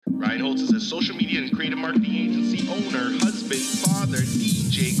Ryan Holtz is a social media and creative marketing agency owner, husband, father,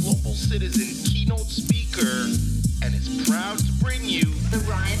 DJ, global citizen, keynote speaker, and is proud to bring you the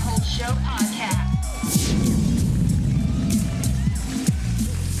Ryan Holtz Show podcast.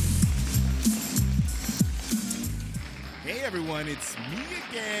 Hey everyone, it's me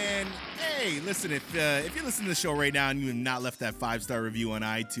again. Hey, listen, if you're listening to the show right now and you have not left that 5-star review on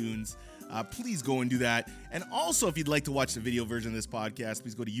iTunes, please go and do that. And also, if you'd like to watch the video version of this podcast,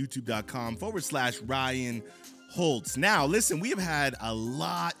 please go to youtube.com/Ryan Holtz. Now, listen, we have had a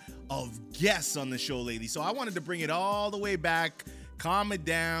lot of guests on the show lately, so I wanted to bring it all the way back, calm it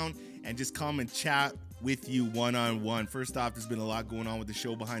down, and just come and chat with you one-on-one. First off, there's been a lot going on with the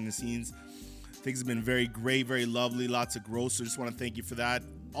show behind the scenes. Things have been very great, very lovely, lots of growth, so just want to thank you for that.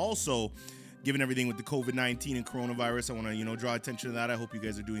 Also, given everything with the COVID-19 and coronavirus, I want to, draw attention to that. I hope you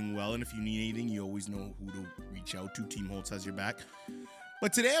guys are doing well, and if you need anything, you always know who to reach out to. Team Holtz has your back.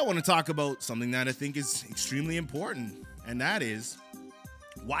 But today I want to talk about something that I think is extremely important, and that is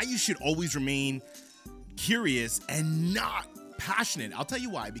why you should always remain curious and not passionate. I'll tell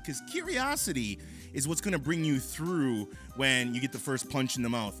you why, because curiosity is what's going to bring you through when you get the first punch in the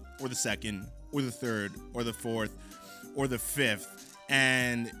mouth, or the second, or the third, or the fourth, or the fifth.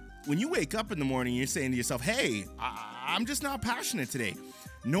 And when you wake up in the morning, you're saying to yourself, hey, I'm just not passionate today.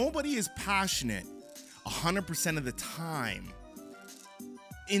 Nobody is passionate 100% of the time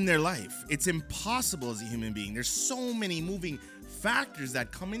in their life. It's impossible as a human being. There's so many moving factors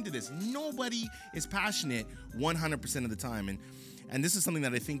that come into this. Nobody is passionate 100% of the time. And this is something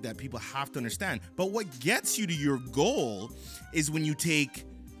that I think that people have to understand. But what gets you to your goal is when you take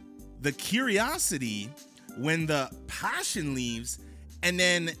the curiosity when the passion leaves, and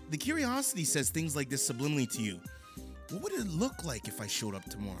then the curiosity says things like this subliminally to you. What would it look like if I showed up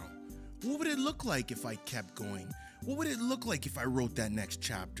tomorrow? What would it look like if I kept going? What would it look like if I wrote that next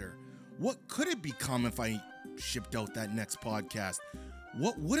chapter? What could it become if I shipped out that next podcast?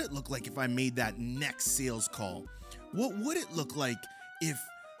 What would it look like if I made that next sales call? What would it look like if,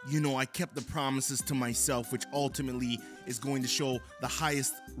 I kept the promises to myself, which ultimately is going to show the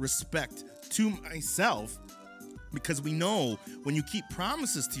highest respect to myself? Because we know when you keep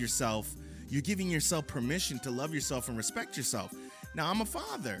promises to yourself, you're giving yourself permission to love yourself and respect yourself. Now, I'm a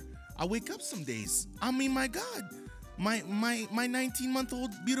father. I wake up some days. I mean, my God, my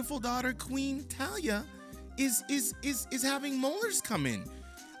 19-month-old beautiful daughter, Queen Talia, is having molars come in.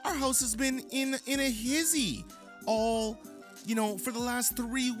 Our house has been in a hizzy all, for the last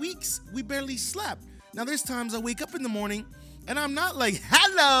 3 weeks. We barely slept. Now, there's times I wake up in the morning and I'm not like,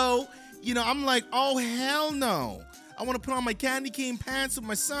 hello. I'm like, oh, hell no. I want to put on my candy cane pants with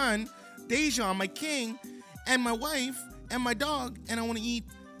my son, Dejan, my king, and my wife, and my dog, and I want to eat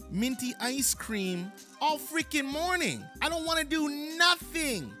minty ice cream all freaking morning. I don't want to do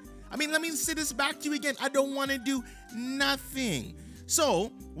nothing. Let me say this back to you again. I don't want to do nothing.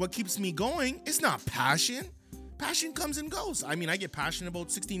 So, what keeps me going is not passion. Passion comes and goes. I get passionate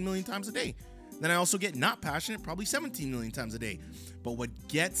about 16 million times a day. Then I also get not passionate probably 17 million times a day. But what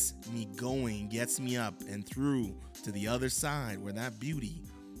gets me going, gets me up and through to the other side where that beauty,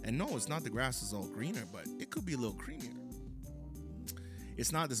 and no, it's not the grass is all greener, but it could be a little creamier.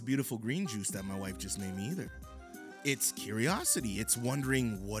 It's not this beautiful green juice that my wife just made me either. It's curiosity. It's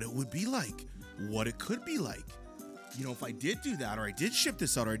wondering what it would be like, what it could be like. If I did do that, or I did ship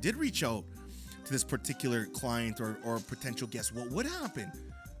this out, or I did reach out to this particular client or potential guest, what would happen?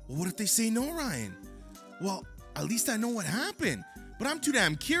 Well, what if they say no, Ryan? Well, at least I know what happened, but I'm too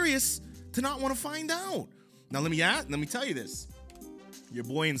damn curious to not want to find out. Now, let me tell you this. Your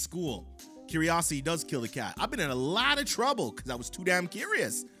boy in school, curiosity does kill the cat. I've been in a lot of trouble because I was too damn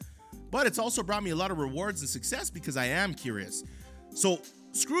curious, but it's also brought me a lot of rewards and success because I am curious. So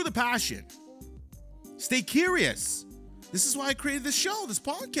screw the passion. Stay curious. This is why I created this show, this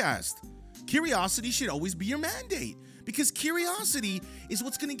podcast. Curiosity should always be your mandate, because curiosity is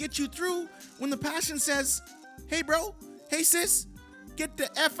what's going to get you through when the passion says, hey, bro, hey, sis, get the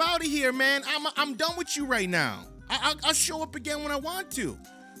F out of here, man. I'm done with you right now. I'll show up again when I want to.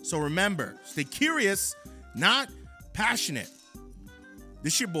 So remember, stay curious, not passionate.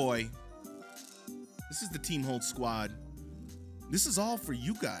 This your boy. This is the Team Holtz Squad. This is all for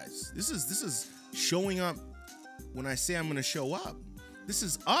you guys. This is showing up when I say I'm going to show up. This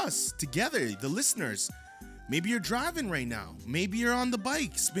is us together, the listeners. Maybe you're driving right now. Maybe you're on the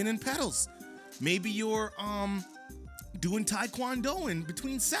bike spinning pedals. Maybe you're doing taekwondo in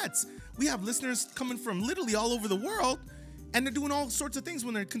between sets. We have listeners coming from literally all over the world, and they're doing all sorts of things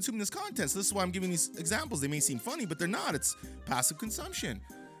when they're consuming this content. So this is why I'm giving these examples. They may seem funny, but they're not. It's passive consumption.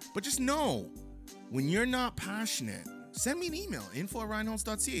 But just know, when you're not passionate, send me an email,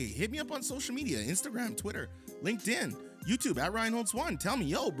 info@ryanholtz.ca. Hit me up on social media, Instagram, Twitter, LinkedIn, YouTube, @RyanHoltz1. Tell me,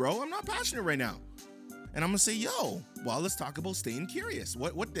 yo, bro, I'm not passionate right now. And I'm going to say, yo, well, let's talk about staying curious.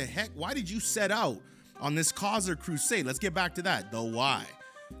 What the heck? Why did you set out on this cause or crusade? Let's get back to that, the why.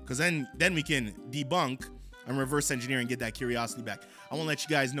 Because then we can debunk and reverse engineer and get that curiosity back. I want to let you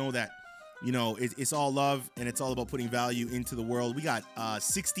guys know that, you know, it's all love and it's all about putting value into the world. We got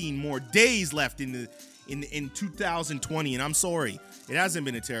 16 more days left in 2020, and I'm sorry, it hasn't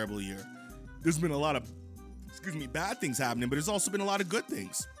been a terrible year. There's been a lot of, bad things happening, but there's also been a lot of good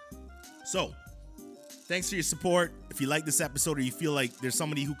things. So, thanks for your support. If you like this episode or you feel like there's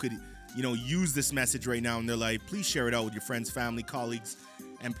somebody who could, you know, use this message right now in their life, please share it out with your friends, family, colleagues,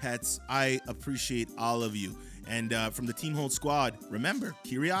 and pets. I appreciate all of you. And from the Team Hold Squad, remember,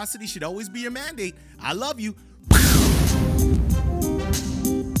 curiosity should always be your mandate. I love you.